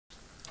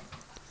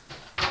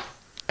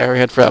I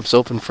already had fraps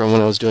open from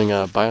when I was doing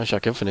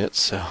Bioshock Infinite,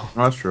 so... Oh,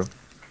 that's true.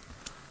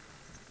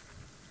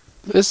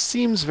 This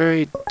seems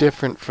very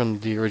different from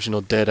the original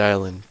Dead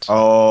Island.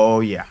 Oh,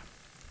 yeah.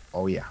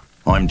 Oh, yeah.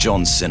 I'm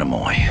John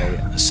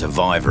Cinemoy, a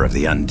survivor of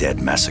the undead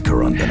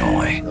massacre on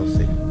Benoy,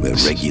 where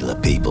regular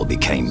people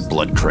became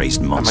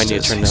blood-crazed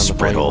monsters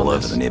spread all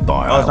over the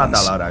nearby islands. Oh, it's not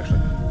islands. that loud, actually.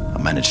 I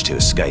managed to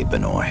escape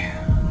Benoy,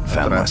 and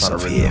found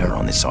myself here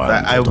on this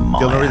island The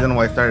called only reason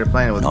why I started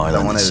playing was because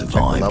I wanted to check the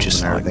levels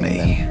just and like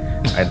everything. me.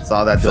 I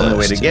saw that the only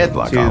way to get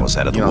like to I was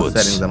out of the woods,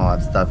 settings and all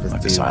that stuff is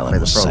like to this play island the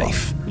was prologue.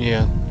 safe.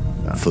 Yeah.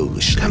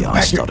 Foolishly, I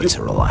started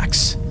to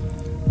relax,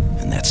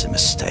 and that's a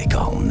mistake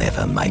I'll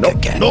never make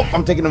again. Nope,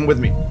 I'm taking him with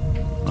me.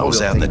 I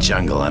was out in the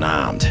jungle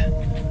unarmed.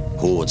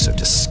 Hordes of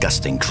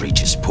disgusting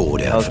creatures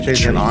poured out I was from the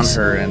chasing on trees.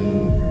 her,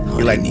 and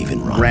he I like didn't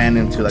even run. ran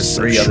into like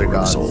So 3 sure other it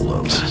was gods. all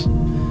over.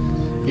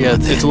 Yeah,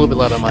 it's a little bit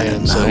loud on my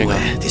end, so hang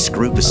Nowhere, on. this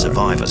group of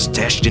survivors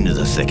dashed into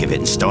the thick of it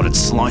and started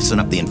slicing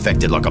up the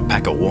infected like a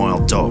pack of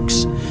wild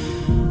dogs.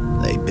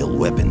 They built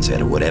weapons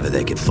out of whatever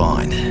they could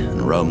find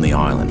and roamed the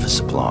island for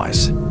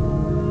supplies.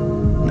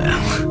 Now,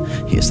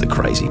 here's the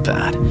crazy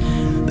part.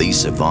 These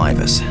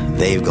survivors,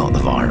 they've got the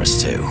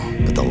virus too,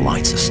 but the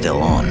lights are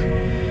still on.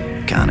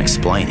 Can't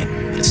explain it,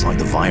 but it's like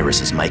the virus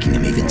is making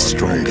them even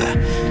stronger,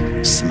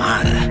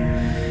 smarter.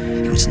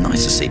 It was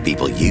nice to see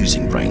people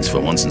using brains for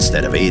once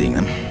instead of eating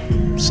them.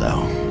 So,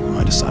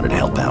 I decided to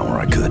help out where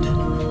I could.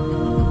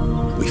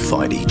 We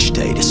fight each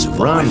day to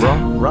survive.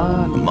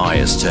 Run.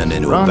 Maya's turned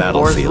into a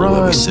battlefield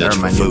where we search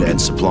for food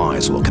and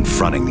supplies while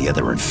confronting the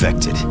other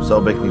infected. So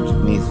big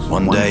needs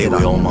One day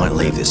we all might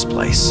leave this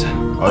place,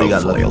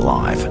 hopefully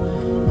alive.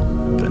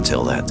 But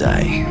until that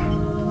day,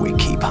 we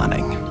keep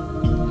hunting.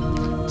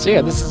 So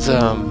yeah, this is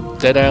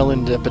Dead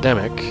Island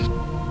Epidemic.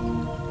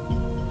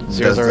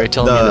 Zero's already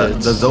telling me that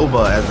it's... The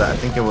Zoba, as I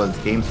think it was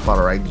GameSpot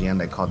or IGN,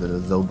 they called it a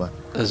Zoba.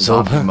 A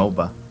Zoba?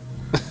 MOBA.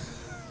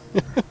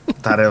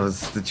 Thought it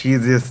was the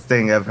cheesiest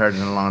thing I've heard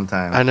in a long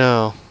time. I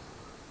know.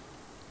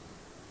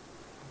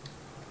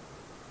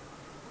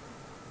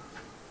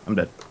 I'm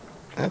dead.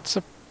 That's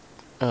a...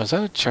 Oh, is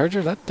that a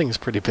charger? That thing's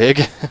pretty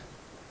big.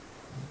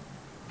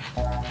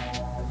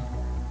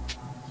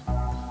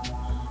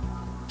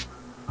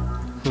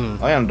 Oh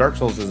yeah, and Dark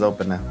Souls is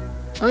open now.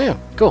 Oh yeah,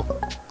 cool.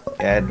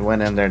 Yeah, I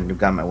went in there and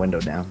got my window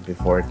down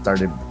before it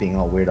started being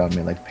all weird on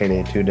me like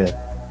Payday 2 did.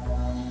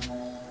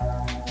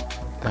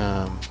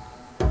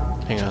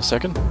 Hang on a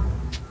second.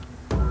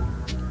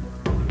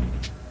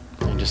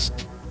 Let me just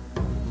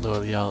lower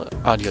the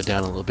audio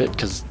down a little bit,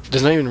 because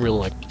there's not even real,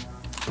 like,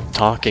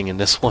 talking in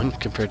this one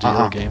compared to the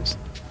other games.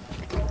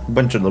 A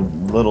bunch of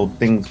little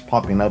things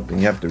popping up and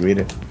you have to read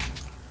it.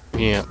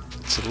 Yeah,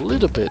 it's a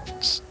little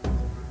bit...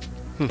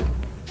 By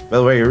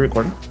the way, you're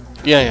recording?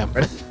 Yeah, yeah.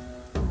 Ready?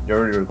 You're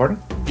already recording?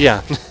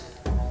 Yeah.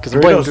 Because I'm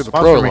playing through the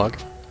prologue.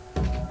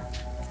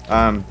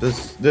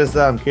 This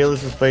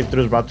Careless is playthrough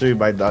is brought to you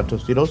by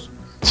Tostitos.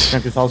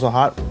 Country's also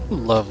hot.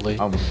 Lovely.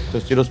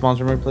 Tostitos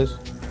sponsor me, please.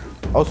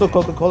 Also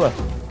Coca-Cola.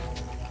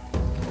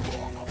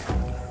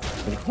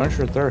 Quench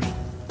your thirst.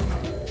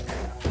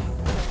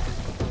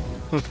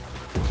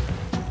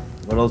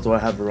 What else do I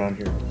have around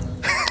here?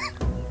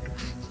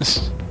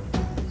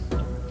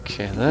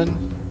 Okay,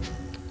 then.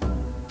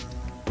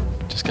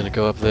 Just gonna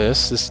go up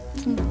this. This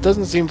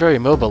doesn't seem very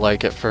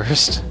MOBA-like at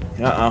first.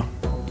 Oh,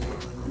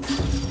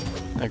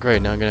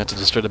 great, now I'm gonna have to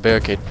destroy the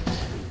barricade.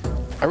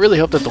 I really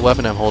hope that the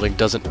weapon I'm holding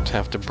doesn't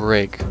have to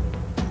break.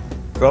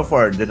 so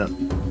far it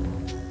didn't.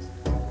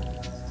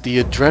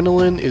 The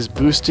adrenaline is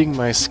boosting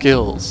my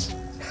skills.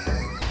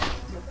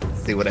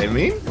 See what I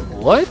mean?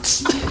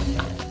 What?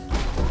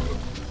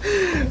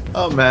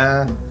 Oh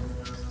man.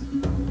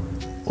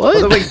 What? By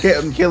the way,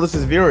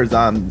 Careless's viewers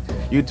on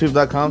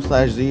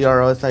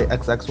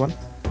youtube.com/ZROSIXX1.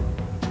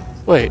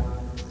 Wait.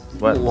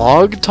 What?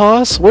 Log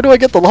toss? Where do I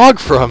get the log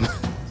from?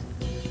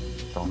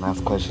 Don't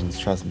ask questions,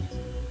 trust me.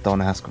 Don't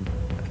ask them.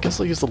 I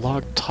guess I'll use the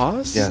log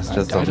toss? Yes,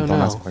 just don't know.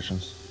 ask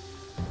questions.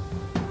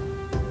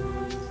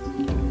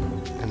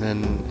 And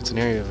then it's an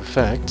area of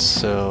effect,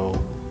 so...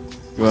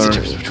 What's the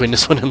difference between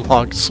this one and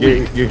log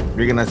sweep?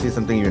 You're gonna see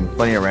something even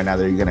funnier right now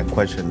that you're gonna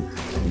question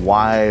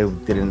why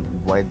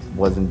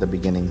wasn't the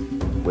beginning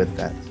with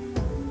that?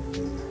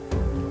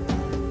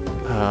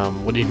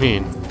 What do you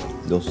mean?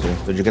 You'll see.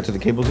 Did you get to the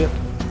cables yet?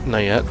 Not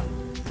yet.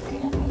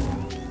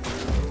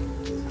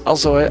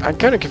 Also, I'm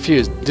kind of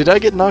confused. Did I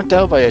get knocked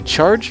out by a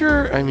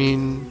charger? I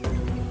mean...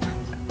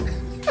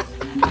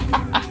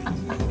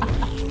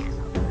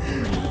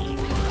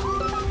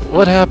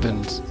 What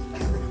happened?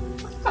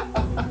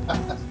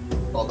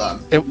 Hold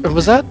on.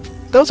 Was that...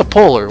 That was a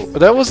polar.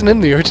 That wasn't in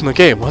the original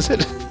game, was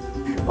it?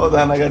 Hold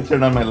on, I gotta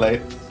turn on my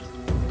light.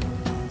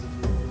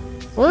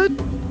 What?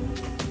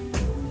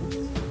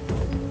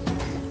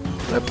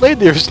 I played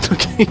the original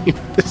game.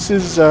 This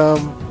is,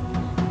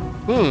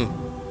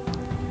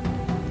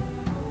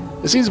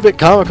 It seems a bit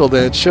comical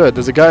than it should.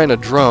 There's a guy in a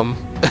drum.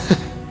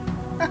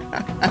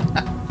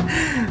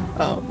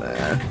 Oh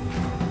man.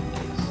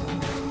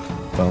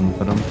 Bum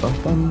ba-dum bum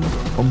bum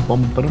bum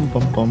bum ba-dum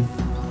bum bum.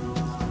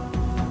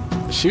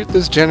 Shoot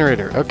this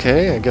generator.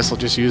 Okay, I guess I'll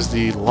just use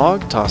the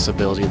log toss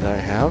ability that I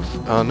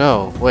have. Oh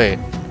no, wait.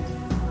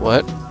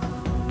 What?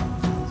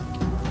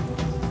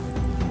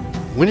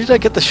 When did I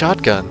get the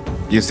shotgun?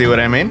 You see what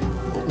I mean?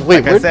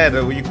 Wait, like I said,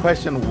 you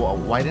question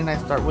why didn't I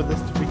start with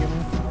this to begin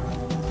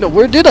with? No,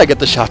 where did I get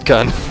the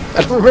shotgun?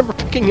 I don't remember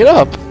picking it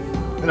up.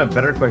 And a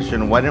better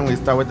question, why didn't we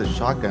start with the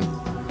shotgun?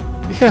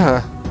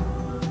 Yeah.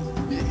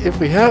 If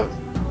we have...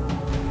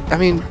 I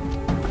mean...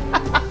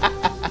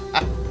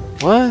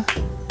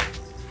 What?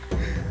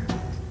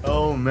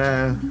 Oh,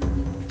 man.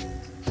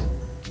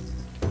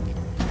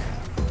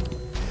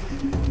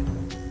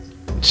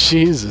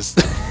 Jesus.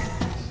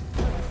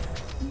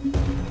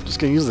 Just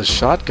gonna use the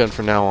shotgun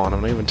from now on.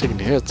 I'm not even taking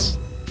hits.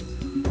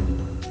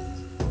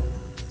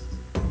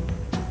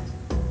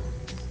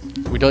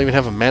 We don't even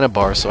have a mana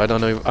bar, so I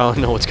don't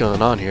know what's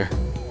going on here.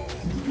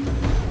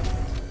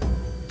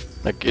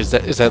 Like, is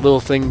that little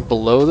thing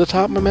below the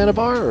top of my mana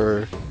bar,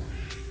 or?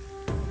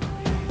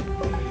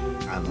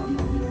 I don't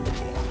know.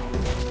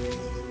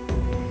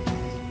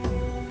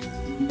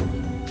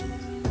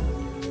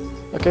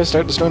 Okay,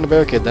 start destroying the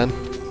barricade then.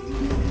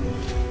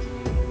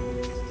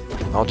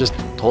 I'll just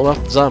hold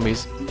off the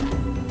zombies.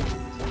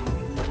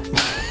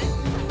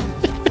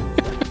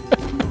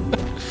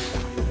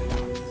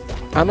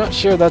 I'm not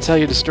sure that's how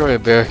you destroy a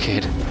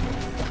barricade.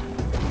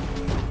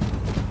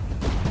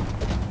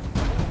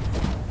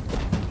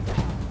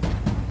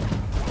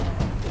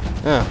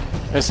 Ah,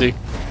 I see.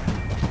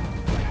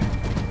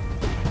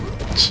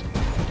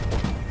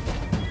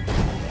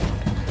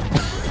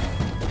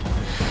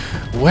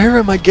 Where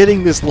am I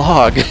getting this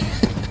log?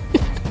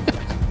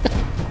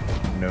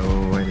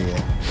 No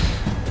idea.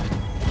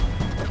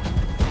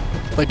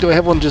 Like, do I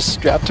have one just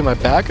strapped to my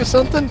back or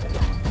something?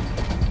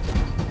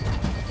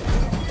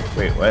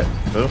 Wait, what?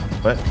 Who?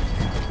 What?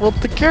 Well,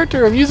 the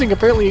character I'm using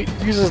apparently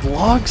uses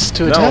logs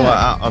to No,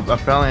 attack. I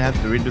apparently have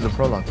to redo the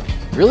prologue.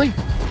 Really?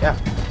 Yeah.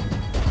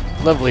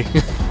 Lovely.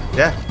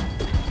 Yeah.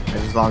 I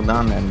just logged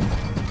on and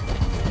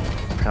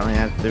apparently I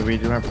have to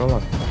redo my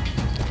prologue.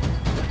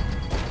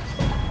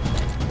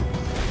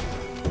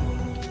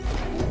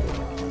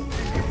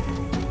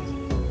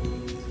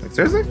 Like,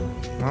 seriously?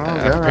 Oh,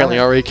 I've apparently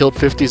already killed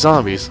 50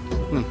 zombies.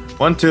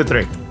 1, 2,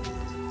 3.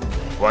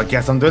 Well, I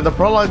guess I'm doing the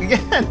prologue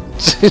again.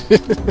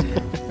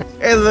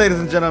 Hey, ladies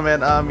and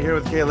gentlemen, I'm here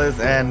with Kalis,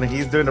 and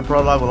he's doing the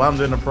prologue while I'm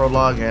doing the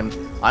prologue, and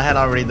I had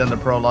already done the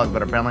prologue,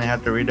 but apparently I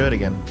have to redo it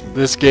again.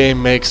 This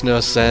game makes no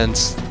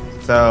sense.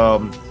 So,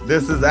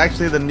 this is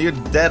actually the new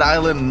Dead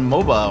Island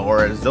MOBA,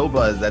 or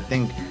Zoba, is I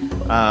think.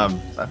 I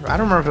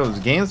don't remember if it was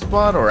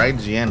GameSpot or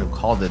IGN who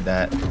called it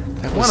that.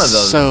 That One was of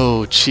those.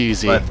 so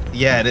cheesy. But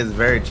yeah, it is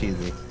very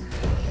cheesy.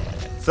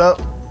 So,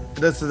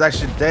 this is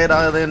actually Dead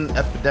Island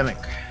Epidemic.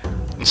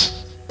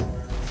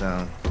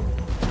 So,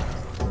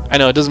 I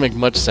know it doesn't make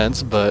much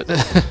sense, but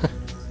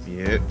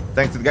yeah.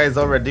 Thanks to the guys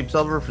over at Deep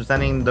Silver for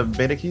sending the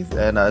beta keys,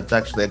 and it's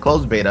actually a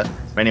closed beta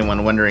for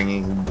anyone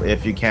wondering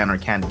if you can or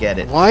can't get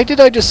it. why did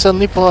I just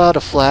suddenly pull out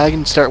a flag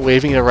and start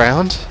waving it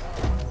around?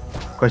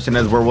 Question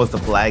is, where was the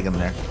flag in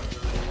there?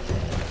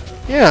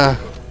 Yeah.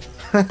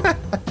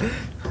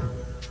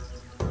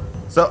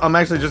 So I'm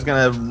actually just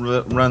gonna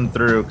run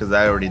through because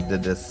I already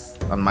did this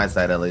on my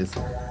side at least.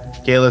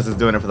 Kalis is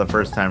doing it for the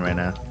first time right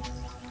now.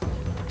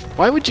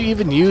 Why would you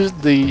even use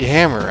the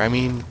hammer? I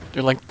mean,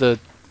 or like the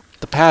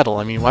paddle.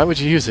 I mean, why would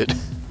you use it?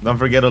 Don't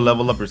forget to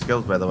level up your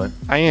skills, by the way.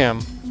 I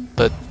am,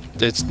 but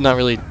it's not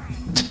really...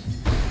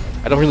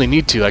 I don't really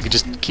need to. I could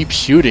just keep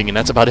shooting and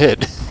that's about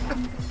it.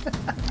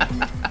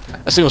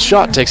 A single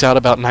shot takes out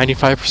about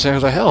 95%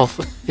 of the health.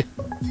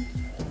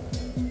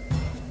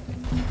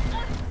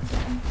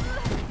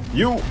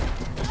 You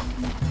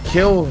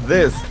kill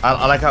this.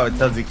 I like how it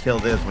tells you kill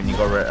this when you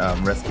go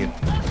rescue.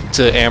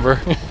 To Amber.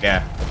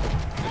 Yeah.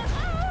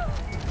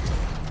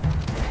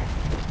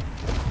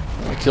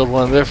 I killed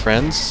one of their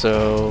friends,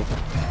 so...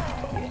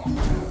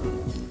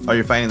 Oh,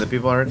 you're fighting the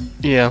people already?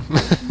 Yeah.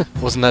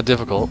 Wasn't that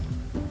difficult.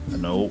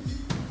 No.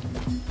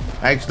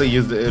 I actually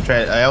used it.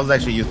 I always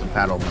actually used the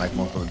paddle like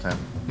most of the time.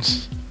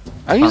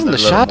 I'm using a the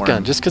little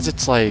shotgun more. just because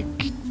it's like...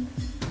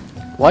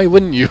 Why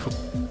wouldn't you?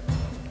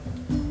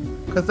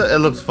 Because it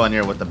looks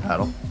funnier with the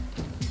paddle.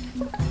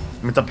 I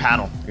mean, it's a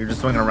paddle. You're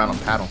just swinging around a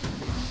paddle.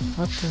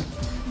 What the...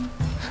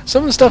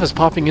 Some of the stuff is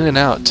popping in and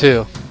out,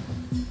 too.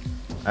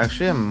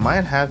 Actually, I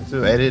might have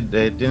to edit.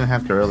 I didn't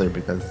have to earlier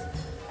because...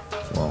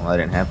 Well, I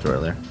didn't have to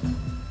earlier.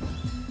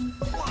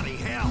 Bloody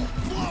hell,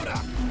 floater!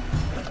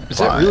 Is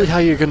that really how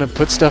you're gonna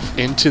put stuff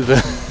into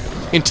the...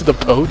 into the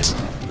boat?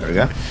 There we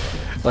go.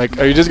 Like,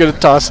 are you just gonna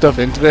toss stuff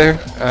into there?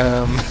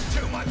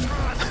 Too much for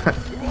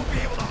us. We won't be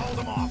able to hold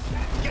them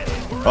off. Get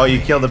in. Oh, you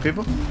killed the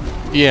people?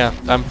 Yeah,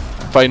 I'm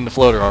fighting the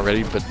floater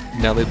already, but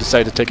now they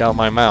decided to take out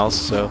my mouse,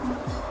 so...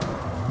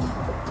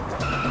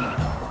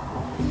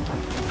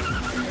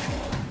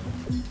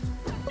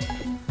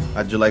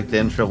 How'd you like the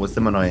intro with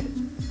Simonoi?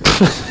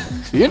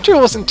 The intro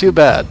wasn't too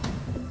bad.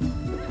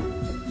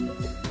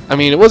 I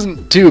mean, it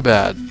wasn't too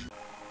bad.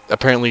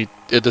 Apparently,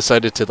 it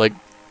decided to, like,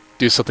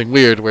 do something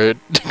weird where it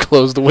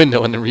closed the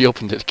window and then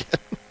reopened it again.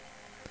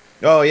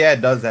 Oh yeah,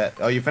 it does that.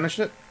 Oh, you finished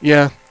it?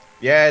 Yeah.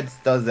 Yeah, it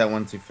does that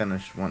once you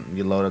finish. When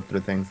you load up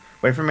through things.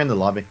 Wait for me in the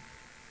lobby.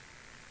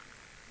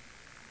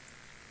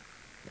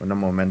 Oh, no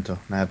memento.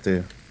 I have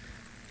to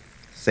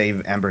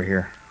save Amber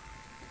here.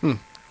 Hmm.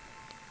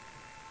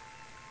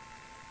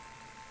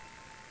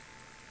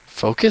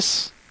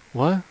 Focus?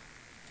 What?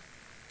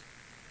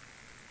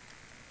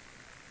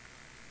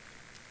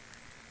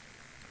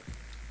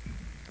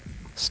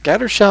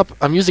 Scattershot.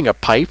 I'm using a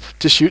pipe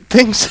to shoot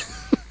things.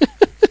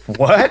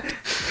 What?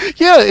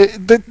 Yeah,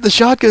 the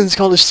shotgun is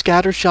called a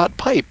scattershot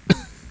pipe.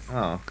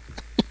 Oh.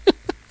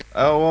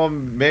 Oh well,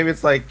 maybe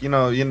it's like you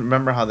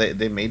remember how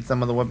they made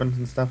some of the weapons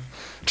and stuff.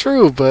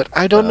 True, but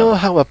I don't know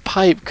how a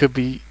pipe could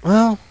be.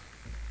 Well,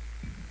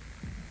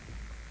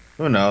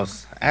 who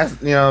knows? As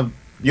you know,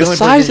 the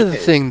size of the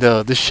thing,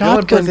 though, the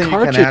shotgun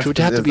cartridge would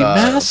have to be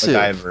massive.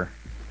 MacGyver.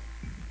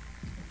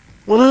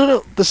 Well,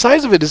 no, the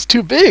size of it is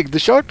too big. The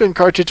shotgun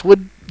cartridge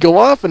would go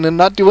off and then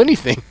not do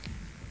anything.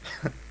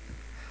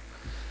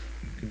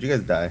 Could you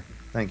guys die?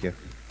 Thank you.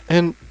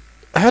 And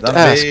I had to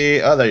ask.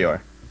 Oh, there you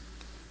are.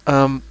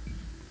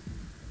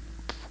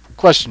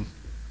 Question.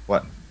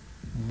 What?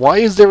 Why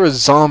is there a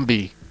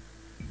zombie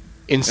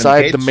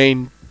inside the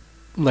main,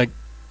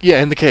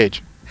 in the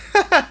cage?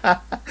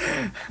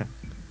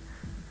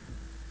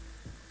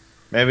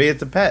 Maybe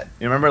it's a pet.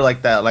 You remember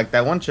like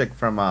that one chick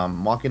from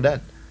Walking Dead?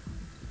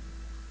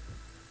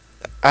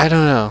 I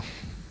don't know.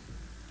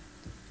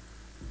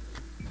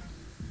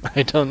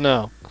 I don't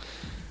know.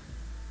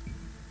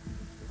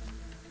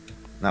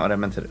 Not what I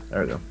meant to do.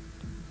 There we go.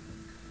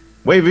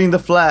 Waving the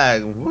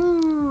flag.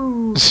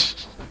 Woo!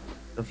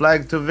 The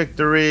flag to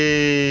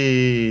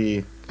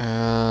victory.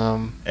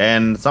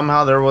 And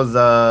somehow there was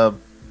a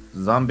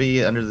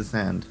zombie under the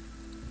sand.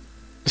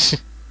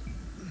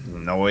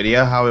 No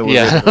idea how it was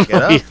able to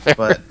get up,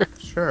 but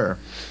sure.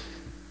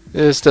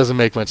 This doesn't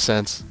make much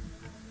sense.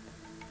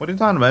 What are you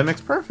talking about? It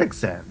makes perfect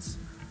sense.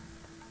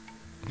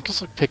 I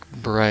guess I'll pick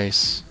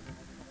Bryce.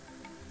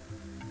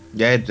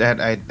 Yeah,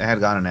 I had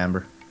gotten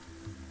Amber.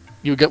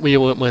 You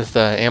went with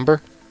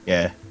Amber?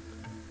 Yeah.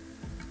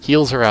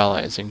 Heals her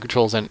allies and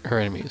controls her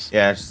enemies.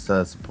 Yeah, it's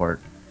just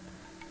support.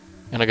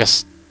 And I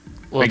guess...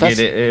 Well,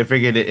 I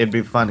figured it'd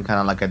be fun, kind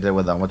of like I did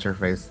with what's her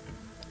face?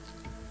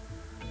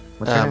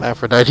 What's her name?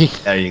 Aphrodite.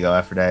 There you go,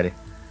 Aphrodite.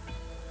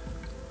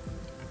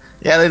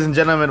 Yeah, ladies and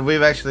gentlemen,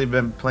 we've actually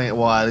been playing.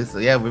 Well, at least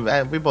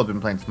we've both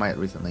been playing Smite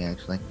recently,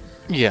 actually.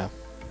 Yeah.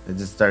 I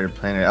just started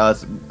playing it.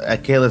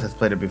 Kalis has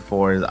played it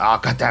before. Oh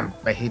goddamn!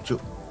 I hate you.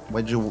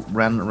 Why'd you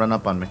run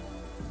up on me?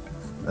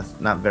 That's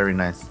not very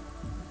nice.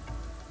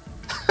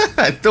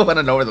 I still want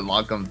to know where the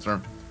log comes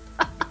from.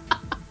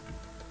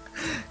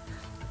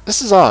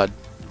 This is odd.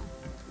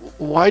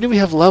 Why do we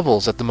have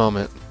levels at the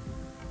moment?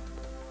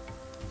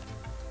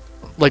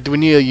 Like, do we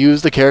need to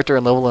use the character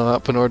and level them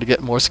up in order to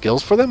get more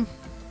skills for them?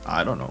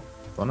 I don't know.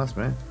 Don't ask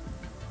me.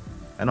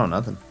 I know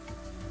nothing.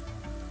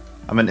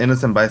 I'm an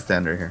innocent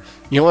bystander here.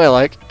 You know what I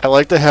like? I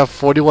like to have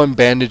 41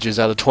 bandages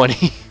out of 20.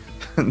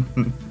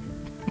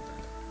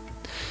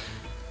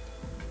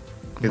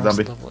 Hey,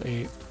 zombie. Level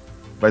 8.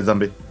 Bye,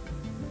 zombie.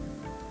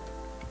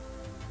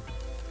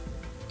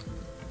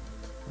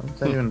 Why is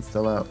that even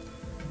still out?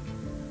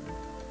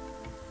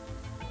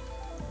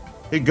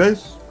 Hey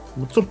guys,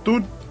 what's up,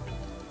 dude?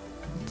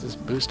 What's this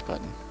boost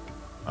button?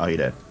 Oh, you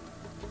dead.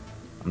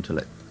 I'm too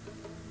late.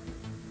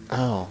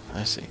 Oh,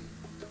 I see.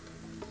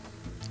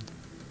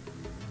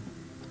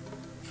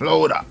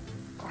 Florida.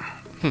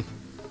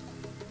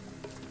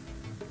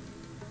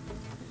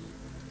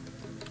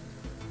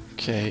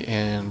 Okay,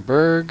 and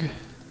Berg.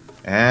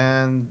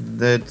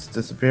 And it's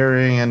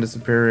disappearing and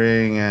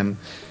disappearing and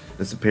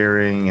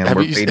disappearing and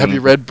have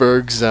you read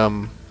Berg's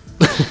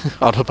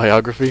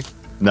autobiography?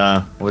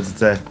 Nah, what's it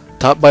say?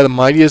 Topped by the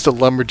mightiest of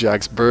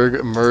lumberjacks, Berg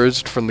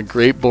emerged from the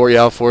great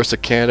boreal forest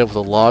of Canada with a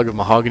log of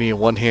mahogany in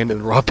one hand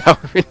and raw power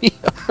in the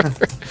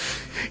other.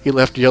 He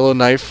left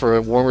Yellowknife for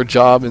a warmer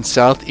job in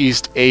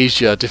Southeast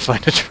Asia to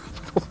find a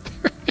tropical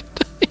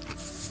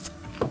paradise.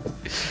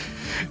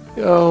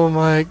 Oh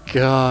my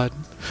god.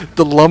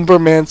 The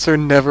lumbermancer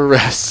never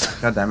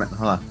rests. God damn it.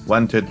 Hold on.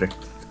 1, 2, 3.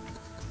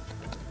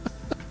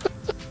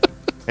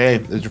 Hey,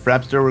 is your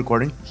Frap still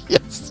recording?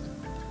 Yes.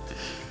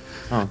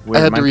 Oh, I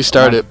had to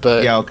restart it,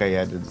 but... Yeah, okay,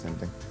 yeah, I did the same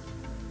thing.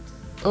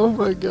 Oh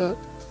my god.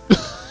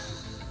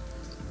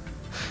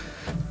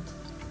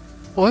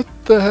 What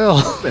the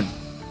hell?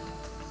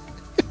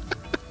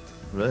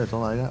 Really, that's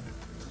all I got?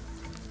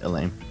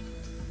 Lame.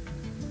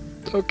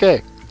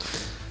 Okay.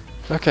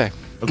 Okay.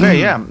 Okay,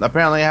 yeah.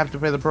 Apparently I have to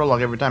play the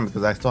prologue every time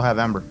because I still have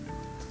Amber.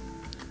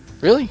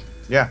 Really?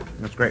 Yeah,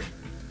 that's great.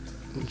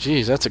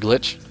 Jeez, that's a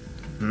glitch.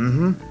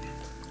 Mm-hmm.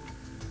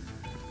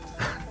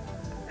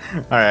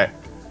 Alright.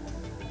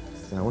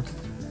 So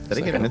did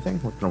I get anything?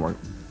 What's gonna work?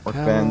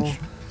 Workbench.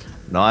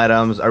 No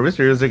items. Are we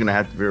seriously gonna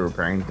have to be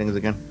repairing things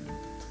again?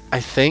 I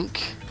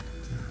think.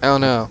 I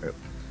don't know.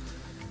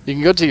 You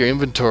can go to your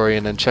inventory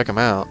and then check them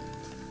out.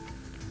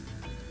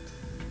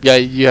 Yeah,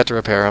 you have to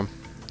repair them.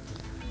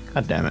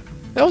 God damn it.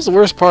 That was the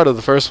worst part of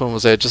the first one,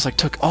 was that it just like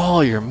took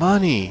all your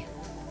money.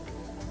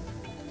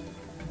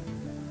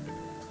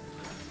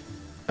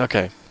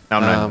 Okay. No,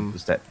 I'm not.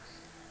 Just that.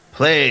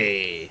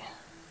 Play.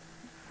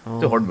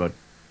 Do horde mode.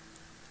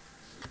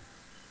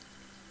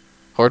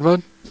 Horde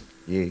mode?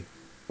 Yeah.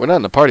 We're not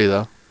in the party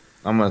though.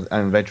 I'm gonna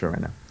invite you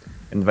right now.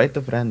 Invite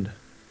a friend.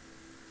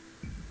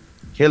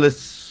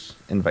 Careless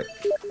invite.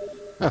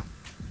 Oh.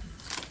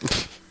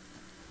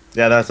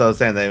 Yeah, that's what I was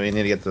saying. That we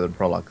need to get to the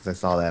prologue because I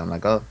saw that. I'm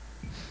like, oh,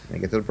 I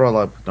get to the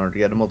prologue in order to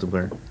get a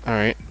multiplayer. All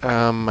right.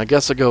 I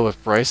guess I'll go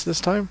with Bryce this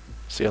time.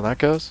 See how that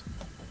goes.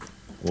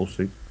 We'll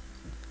see.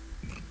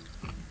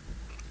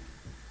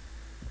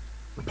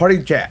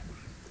 Party chat.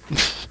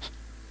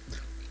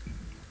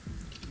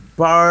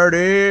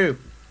 Party.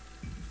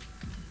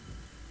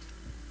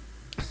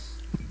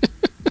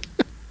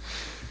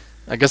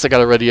 I guess I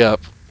gotta ready up.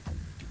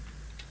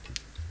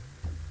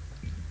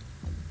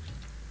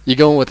 You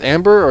going with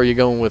Amber or are you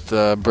going with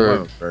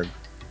Berg?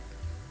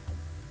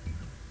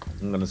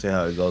 I'm gonna see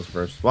how it goes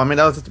first. Well, I mean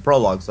that was just the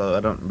prologue, so I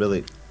don't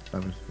really.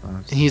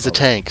 He's a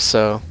tank,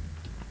 so.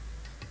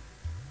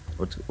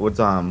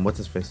 What's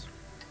his face?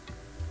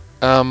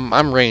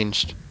 I'm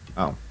ranged.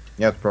 Oh,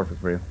 yeah, it's perfect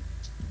for you.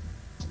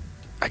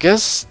 I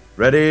guess.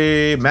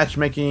 Ready,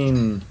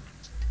 matchmaking.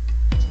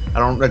 I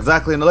don't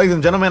exactly know, ladies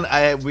and gentlemen.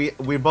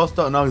 We both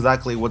don't know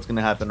exactly what's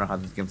gonna happen or how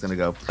this game's gonna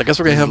go. I guess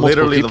we're gonna have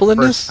multiple people in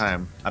this.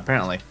 Time,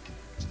 apparently.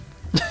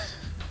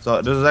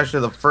 So this is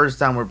actually the first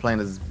time we're playing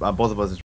as both of us